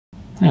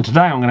Now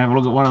today I'm going to have a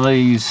look at one of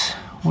these,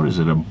 what is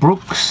it, a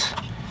Brooks?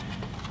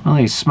 One of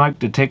these smoke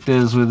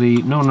detectors with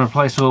the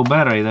non-replaceable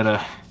battery that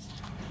are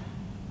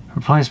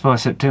replaced by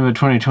September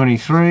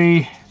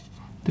 2023.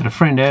 Did a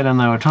friend ad and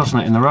they were tossing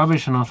it in the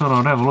rubbish, and I thought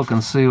I'd have a look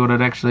and see what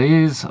it actually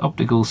is.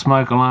 Optical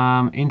smoke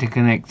alarm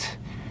interconnect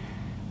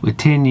with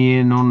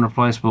 10-year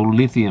non-replaceable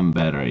lithium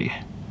battery.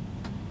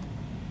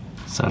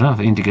 So I don't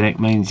know if interconnect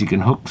means you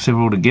can hook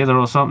several together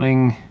or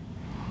something.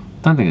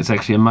 Don't think it's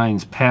actually a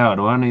mains powered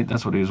one,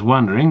 that's what he was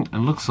wondering. It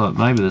looks like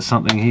maybe there's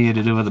something here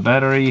to do with the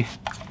battery.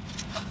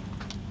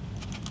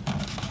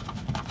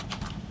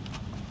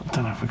 I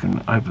don't know if we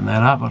can open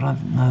that up. I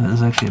don't know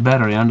there's actually a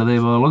battery under there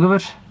by the look of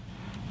it.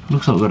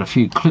 Looks like we've got a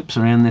few clips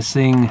around this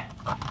thing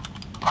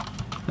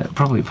that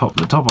probably popped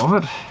the top of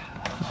it.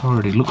 It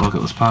already looked like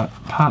it was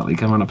partly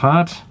coming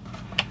apart.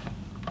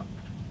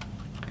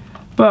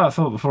 But I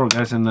thought before it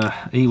goes in the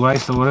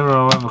e-waste or whatever,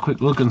 I'll have a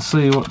quick look and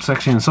see what's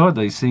actually inside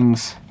these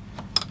things.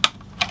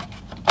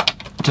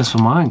 Just for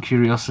my own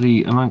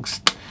curiosity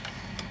amongst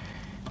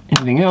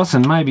anything else,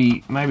 and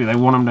maybe they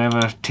want them to have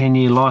a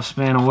 10-year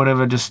lifespan or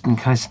whatever, just in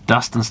case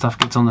dust and stuff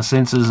gets on the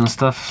sensors and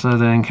stuff, so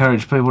they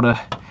encourage people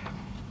to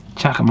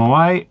chuck them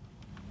away.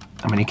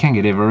 I mean, you can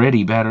get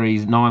ever-ready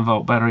batteries,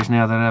 9-volt batteries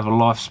now that have a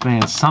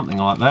lifespan something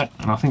like that,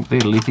 and I think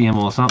they're lithium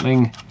or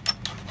something.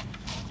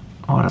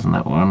 Why doesn't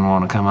that one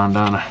want to come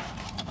undone?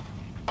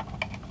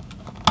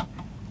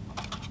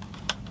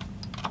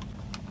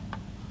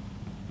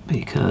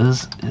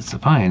 Because it's a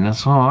pain,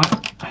 that's why.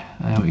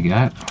 There we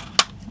go.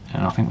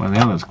 And I think one of the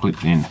others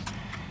clipped in.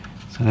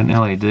 So an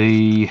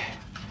LED,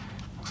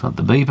 looks like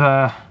the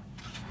beeper.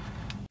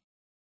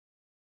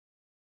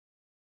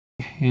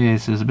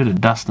 Yes, there's a bit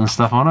of dust and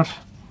stuff on it.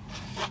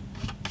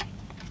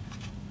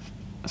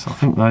 So I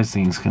think those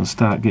things can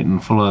start getting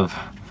full of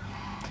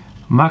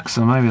muck,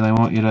 so maybe they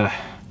want you to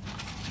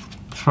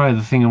throw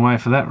the thing away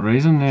for that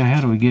reason. Now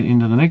how do we get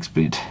into the next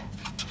bit?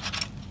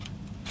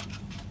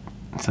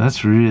 So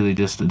that's really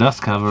just a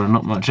dust cover and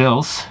not much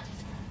else.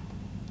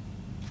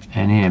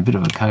 And yeah, a bit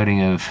of a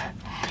coating of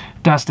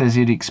dust as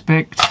you'd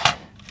expect.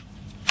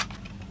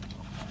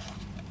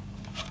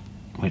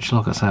 Which,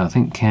 like I say, I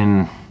think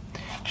can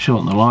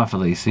shorten the life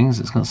of these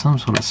things. It's got some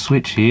sort of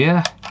switch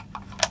here.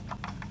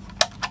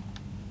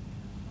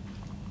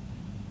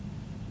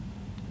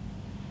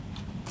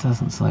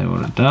 Doesn't say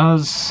what it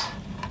does.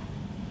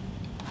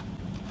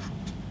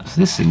 So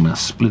this thing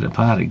must split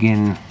apart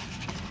again.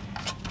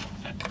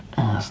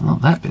 It's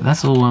not that bit,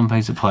 that's all one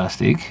piece of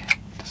plastic.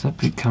 Does that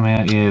bit come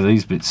out? Yeah,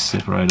 these bits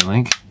separate, I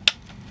think.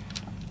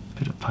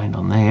 Bit of paint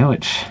on there,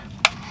 which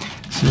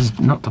says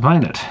not to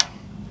paint it.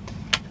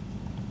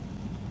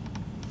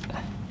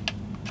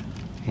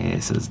 Yeah,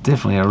 so there's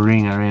definitely a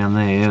ring around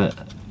there.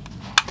 That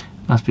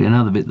must be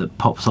another bit that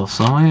pops off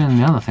somewhere. And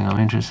the other thing I'm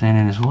interested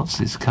in is what's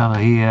this cover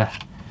here?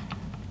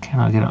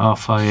 Can I get it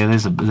off? Oh yeah,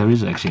 there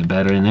is actually a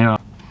battery in there.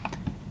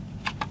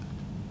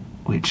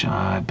 Which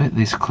I bet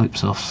this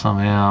clips off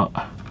somehow.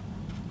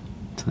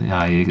 Oh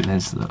yeah,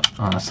 that's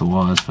the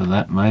wires for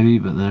that maybe,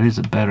 but there is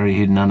a battery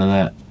hidden under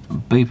that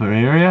beeper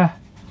area.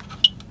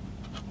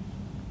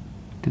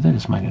 Did they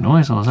just make a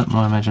noise, or was that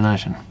my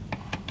imagination?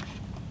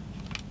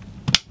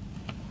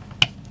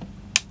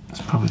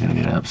 It's probably going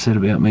to get upset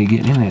about me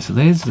getting in there. So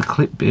there's the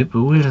clip bit,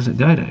 but where does it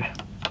go to?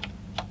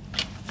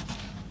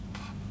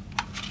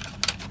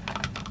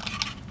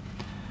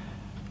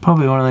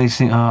 Probably one of these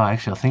things. Oh,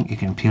 actually I think you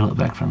can peel it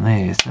back from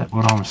there. Is that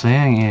what I'm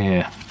saying?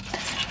 Yeah.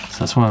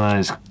 So it's one of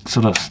those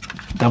sort of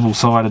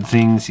double-sided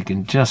things. You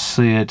can just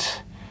see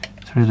it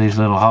through these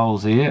little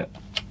holes here,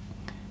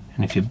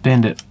 and if you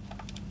bend it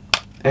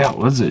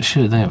outwards it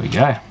should. There we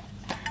go.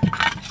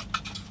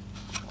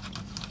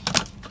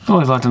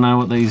 Always like to know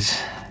what these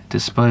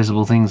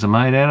disposable things are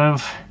made out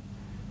of.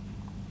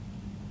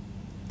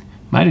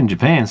 Made in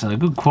Japan, so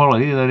good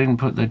quality. They didn't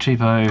put the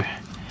cheapo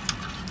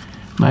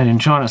made in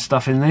China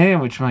stuff in there,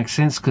 which makes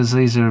sense because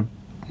these are,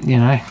 you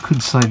know,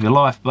 could save your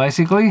life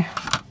basically.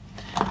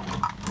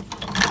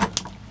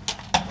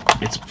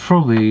 It's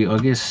probably, I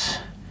guess,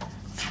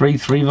 3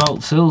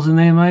 volt cells in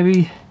there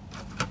maybe.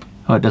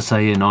 Oh, it does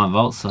say yeah 9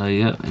 volts, so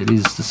yeah, it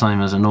is the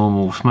same as a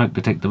normal smoke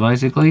detector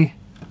basically.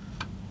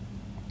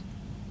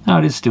 Oh,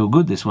 it is still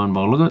good, this one, by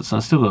the look at it, so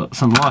it's still got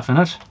some life in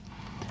it.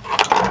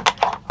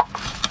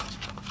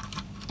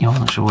 Yeah,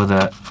 I'm not sure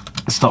whether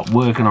it stopped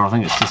working or I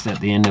think it's just at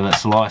the end of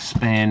its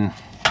lifespan.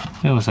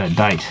 Where was that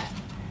date?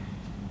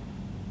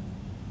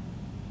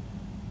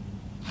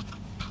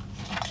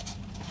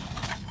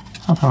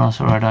 I thought I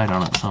saw a date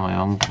on it somewhere.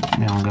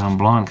 Now I'm going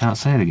blind, can't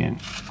see it again.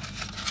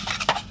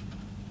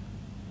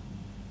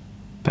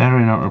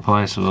 Battery not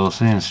replaceable,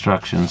 see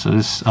instructions. So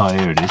this, oh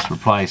here it is,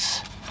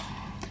 replace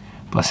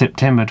by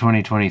September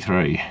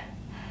 2023.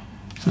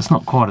 So it's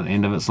not quite at the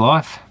end of its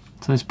life.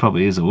 So this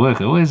probably is a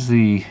worker. Where's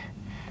the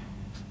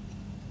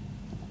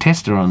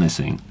tester on this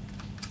thing?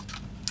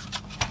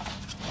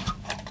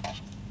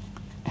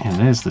 And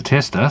there's the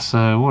tester,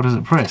 so what does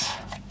it press?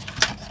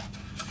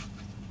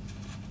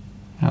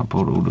 I'll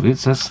pull it all to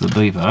bits. That's the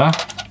beeper.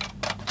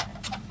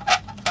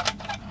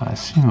 I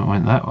assume it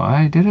went that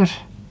way, did it?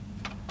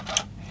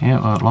 Yeah,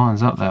 well, it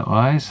lines up that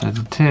way, so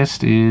the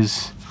test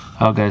is,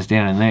 oh, it goes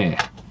down in there.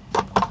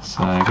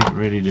 So get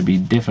ready to be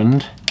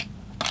deafened.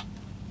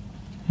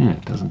 Yeah,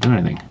 it doesn't do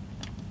anything.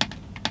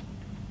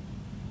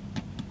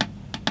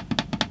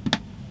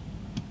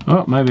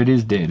 Oh, maybe it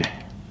is dead.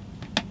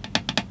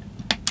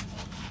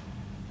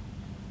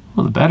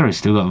 Well, the battery's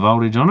still got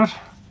voltage on it.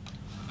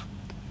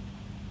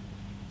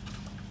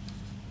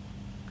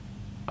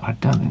 I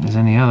don't think there's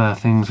any other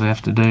things we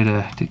have to do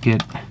to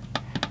get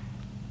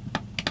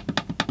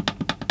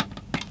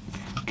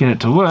it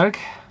to work.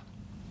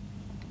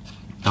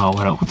 Oh,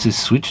 what's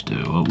this switch do?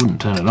 Well, it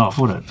wouldn't turn it off,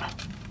 would it?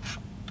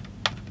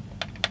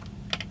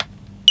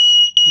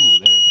 Ooh,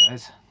 there it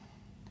goes.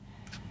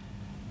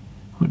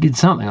 We did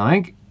something, I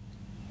think.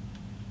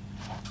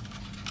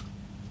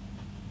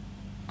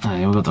 Oh,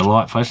 yeah, we've got the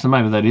light flash, so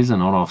maybe that is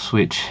an on-off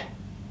switch.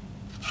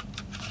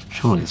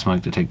 Surely the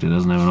smoke detector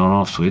doesn't have an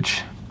on-off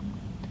switch.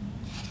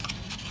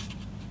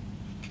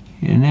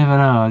 You never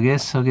know, I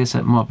guess. I guess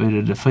that might be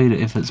to defeat it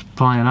if it's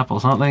playing up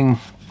or something.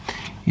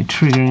 You're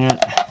triggering it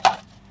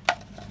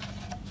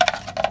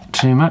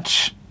too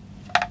much.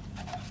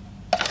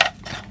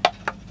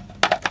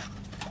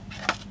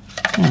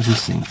 How does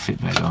this thing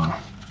fit back on?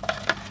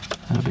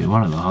 That'll be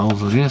one of the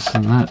holes, I guess,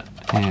 and that.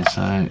 Yeah,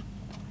 so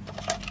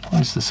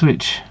where's the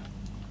switch?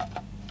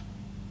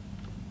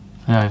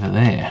 Over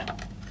there.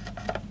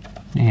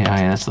 Yeah, oh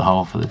yeah, that's the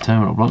hole for the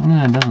terminal block.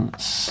 No, it doesn't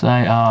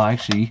say. Oh,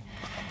 actually,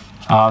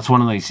 oh, it's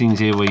one of these things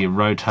here where you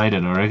rotate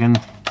it, I reckon.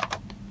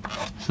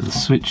 So the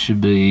switch should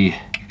be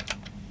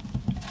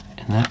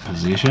in that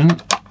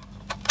position.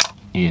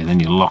 Yeah, then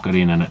you lock it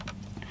in and it,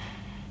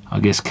 I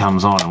guess,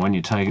 comes on, and when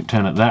you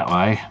turn it that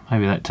way,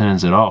 maybe that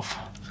turns it off.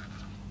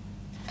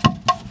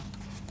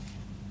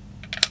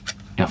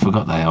 Yeah, I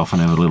forgot they often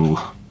have a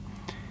little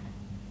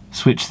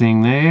switch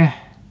thing there.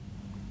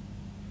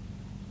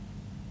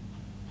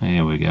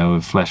 There we go,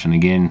 we're flashing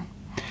again.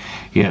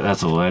 Yeah,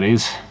 that's all that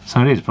is.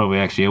 So it is probably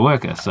actually a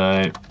worker,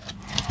 so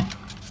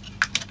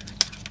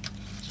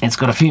it's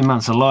got a few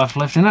months of life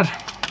left in it.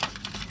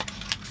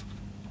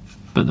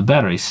 But the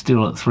battery's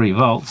still at 3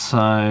 volts, so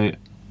I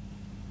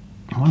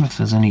wonder if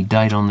there's any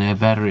date on their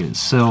battery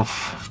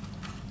itself.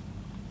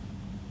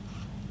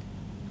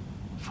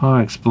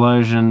 Fire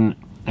explosion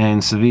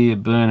and severe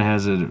burn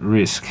hazard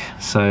risk.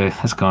 So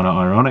that's kind of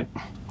ironic.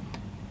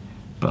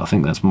 But I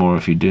think that's more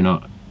if you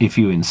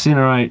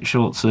incinerate,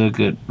 short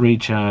circuit,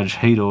 recharge,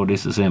 heat or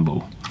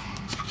disassemble.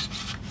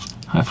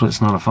 Hopefully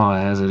it's not a fire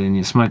hazard in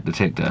your smoke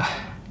detector.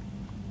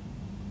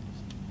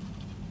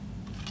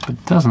 But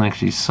it doesn't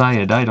actually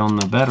say a date on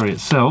the battery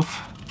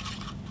itself.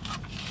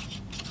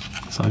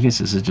 So I guess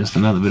this is just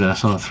another bit of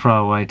sort of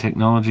throwaway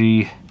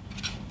technology.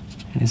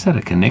 Is that a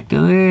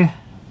connector there?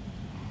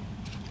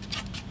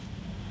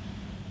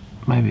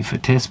 Maybe for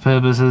test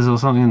purposes or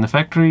something in the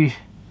factory.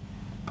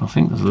 But I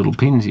think there's little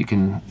pins you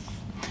can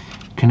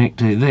connect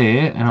to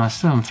there, and I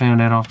still haven't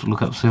found out. I have to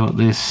look up see what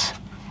this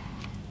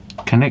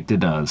connector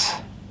does.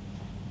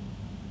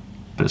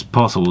 But it's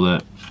possible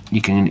that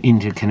you can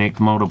interconnect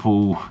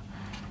multiple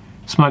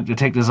smoke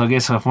detectors, I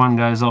guess. So if one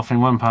goes off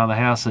in one part of the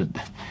house, it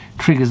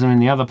triggers them in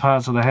the other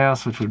parts of the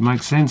house, which would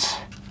make sense.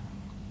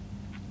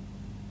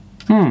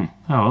 Oh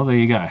well, there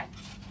you go.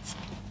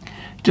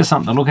 Just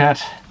something to look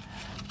at.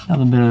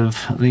 Another bit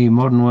of the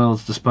modern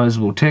world's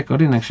disposable tech. I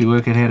didn't actually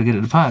work out how to get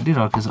it apart, did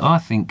I? Because I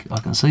think I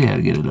can see how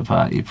to get it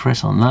apart. You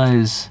press on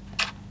those.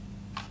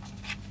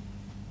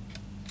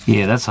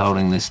 Yeah, that's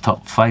holding this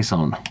top face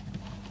on,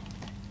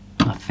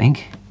 I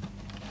think.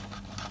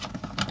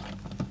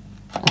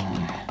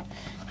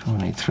 I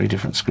need 3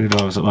 different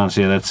screwdrivers at once.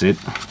 Yeah, that's it.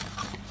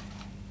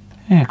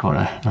 Yeah, quite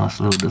a nice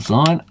little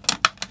design.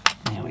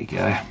 There we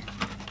go.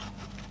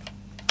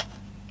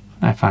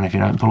 No fun if you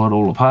don't pull it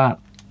all apart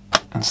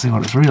and see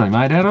what it's really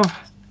made out of.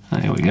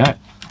 There we go.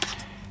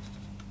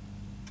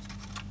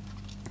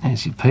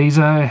 There's your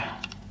piezo.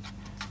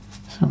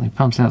 Certainly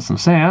pumps out some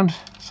sound.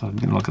 So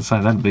like I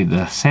say, that'd be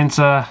the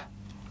sensor.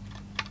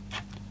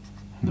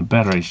 And the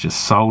battery's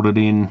just soldered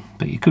in,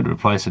 but you could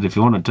replace it if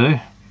you wanted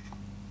to.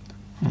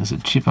 There's a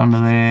chip under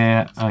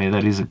there. Oh yeah,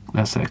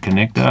 that's that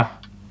connector.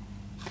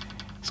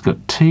 It's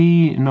got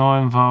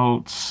T9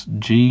 volts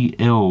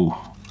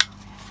GL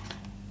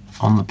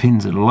on the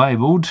pins that are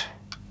labelled.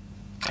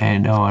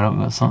 And oh, I've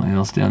got something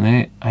else down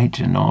there, H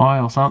and I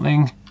or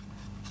something.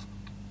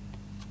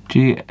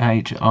 GHILT.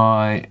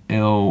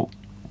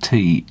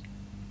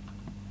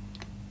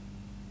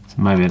 So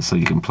maybe that's so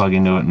you can plug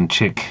into it and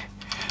check.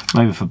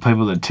 Maybe for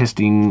people that are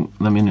testing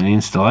them in an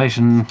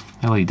installation.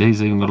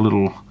 LED's even got a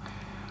little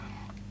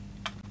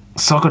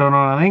socket on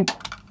it, I think.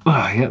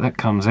 Oh, yeah, that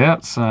comes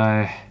out. So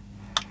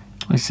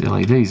at least the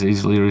LED's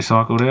easily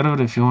recycled out of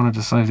it if you wanted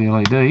to save the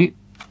LED.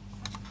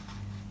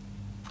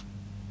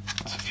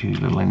 Few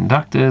little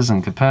inductors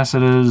and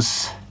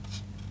capacitors.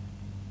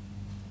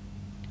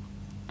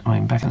 I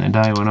mean, back in the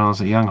day when I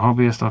was a young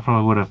hobbyist, I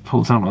probably would have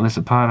pulled something like this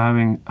apart,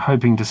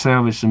 hoping to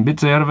salvage some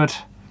bits out of it.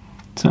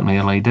 Certainly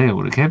LED I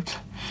would have kept.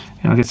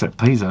 And I guess that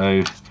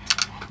piezo,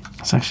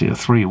 it's actually a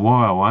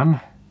 3-wire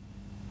one.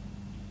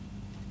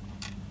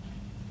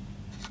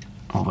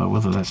 although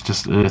whether that's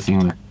just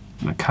earthing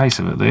the case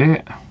of it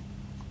there.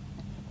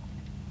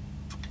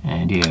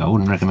 And yeah, I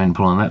wouldn't recommend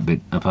pulling that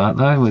bit apart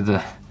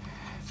though,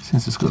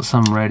 since it's got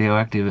some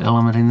radioactive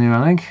element in there,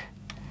 I think.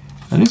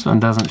 And this one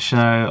doesn't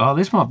show, oh,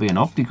 this might be an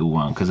optical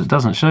one, because it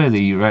doesn't show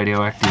the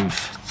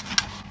radioactive.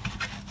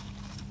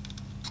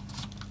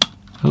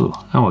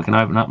 Oh, I can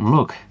open up and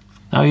look.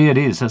 Oh yeah, it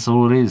is, that's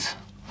all it is.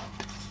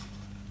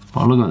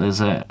 Well, look at,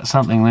 there's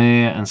something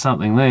there and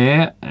something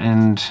there,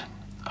 and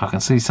I can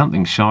see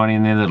something shiny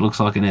in there that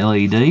looks like an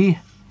LED.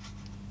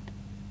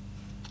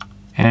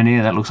 And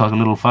yeah, that looks like a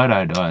little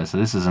photo dioode, so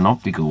this is an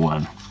optical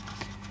one.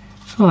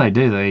 So what they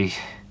do, they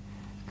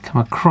come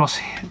across,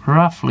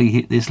 roughly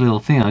hit this little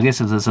thing. I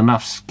guess if there's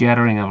enough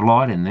scattering of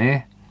light in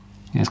there,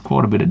 there's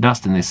quite a bit of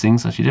dust in this thing,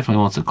 so she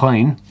definitely wants it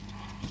clean.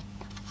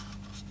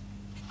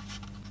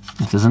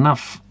 If there's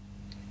enough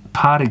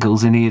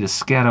particles in here to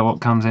scatter what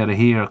comes out of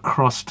here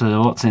across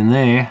to what's in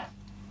there,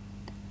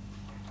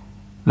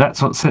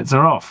 that's what sets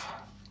her off.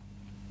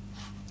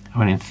 I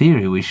mean, in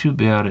theory we should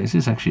be able to, is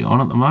this actually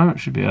on at the moment?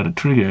 Should be able to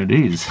trigger, it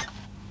is.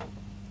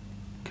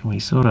 Can we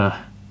sort of,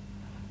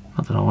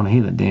 not that I want to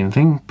hear the damn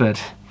thing,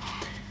 but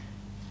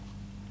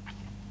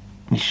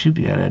you should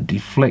be able to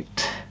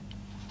deflect.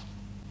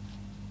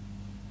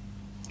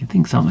 You'd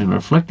think something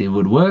reflective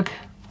would work.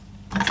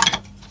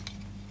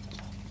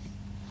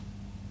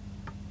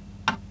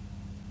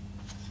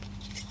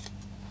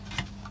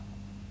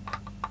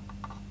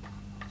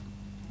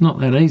 Not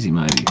that easy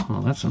maybe.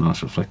 Well, that's a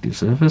nice reflective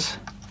surface.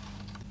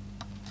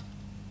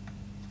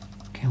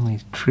 Can we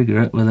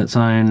trigger it with its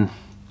own...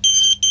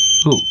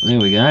 Oh, there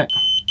we go.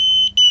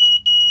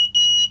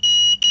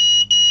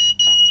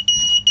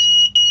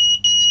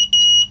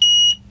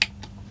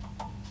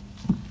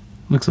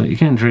 Looks like you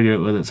can trigger it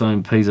with its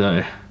own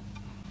piezo.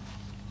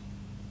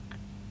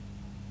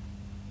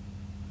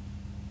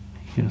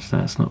 Yes,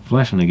 that's not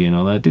flashing again,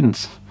 although it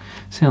didn't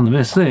sound the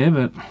best there,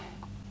 but...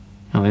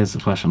 Oh, there's the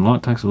flashing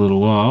light, takes a little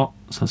while,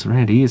 so it's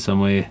around here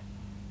somewhere.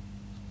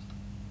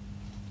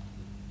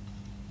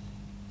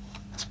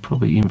 It's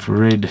probably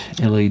infrared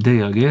LED,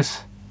 I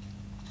guess.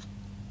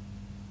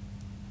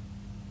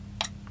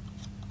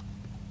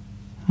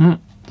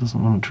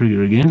 Doesn't want to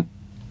trigger again.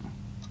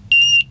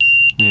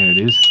 There it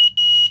is.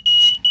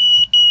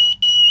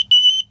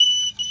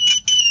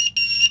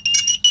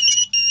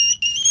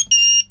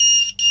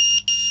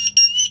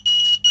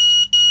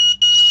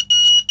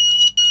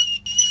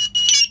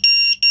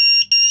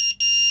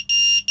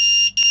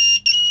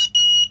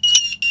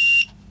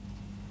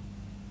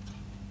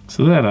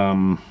 So that,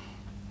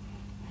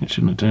 it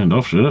shouldn't have turned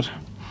off, should it?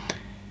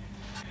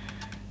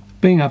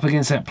 Being up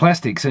against that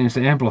plastic seems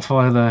to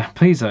amplify the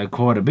piezo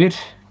quite a bit,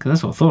 because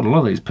that's what I thought. A lot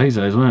of these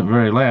piezos weren't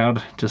very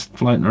loud, just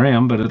floating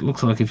around, but it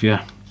looks like if you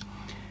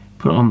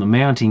put it on the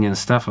mounting and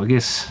stuff, I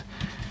guess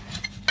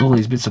all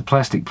these bits of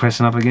plastic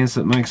pressing up against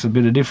it makes a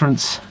bit of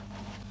difference.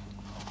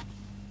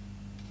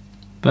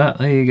 But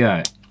there you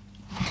go.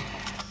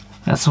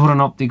 That's what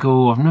an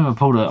optical, I've never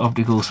pulled an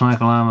optical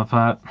smoke alarm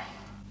apart.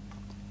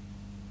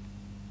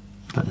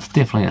 But it's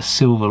definitely a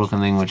silver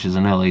looking thing, which is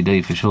an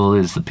LED for sure.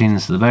 There's the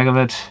pins to the back of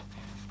it.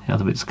 The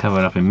other bit's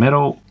covered up in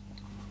metal.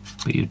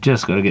 But you've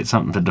just got to get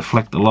something to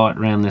deflect the light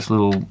around this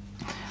little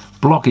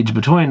blockage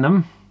between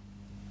them.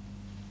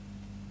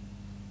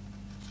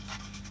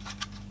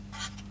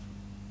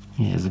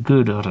 Yeah, there's a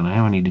good, I don't know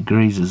how many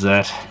degrees is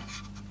that.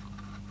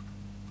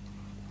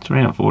 It's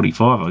around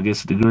 45, I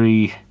guess,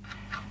 degree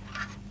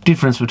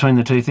difference between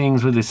the two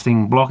things, with this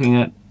thing blocking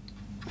it,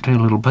 two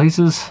little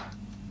pieces.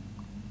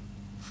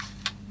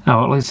 Oh,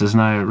 well, at least there's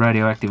no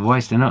radioactive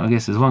waste in it, I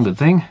guess is one good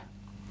thing.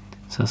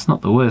 So it's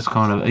not the worst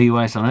kind of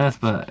e-waste on earth,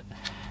 but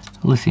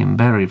a lithium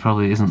battery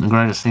probably isn't the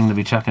greatest thing to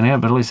be chucking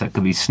out, but at least that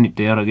could be snipped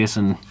out, I guess,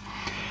 and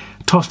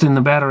tossed in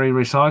the battery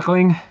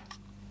recycling.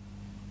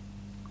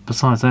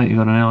 Besides that, you've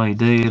got an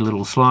LED, a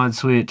little slide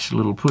switch, a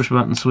little push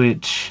button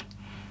switch,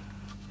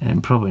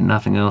 and probably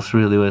nothing else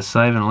really worth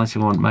saving, unless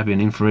you want maybe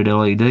an infrared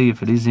LED.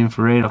 If it is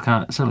infrared,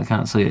 I certainly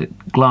can't see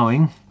it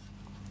glowing.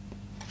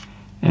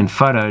 And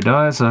photo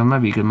diode, so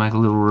maybe you could make a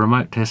little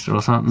remote tester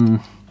or something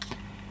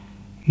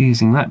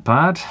using that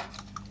part.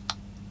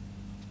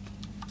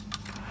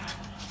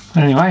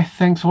 Anyway,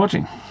 thanks for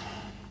watching.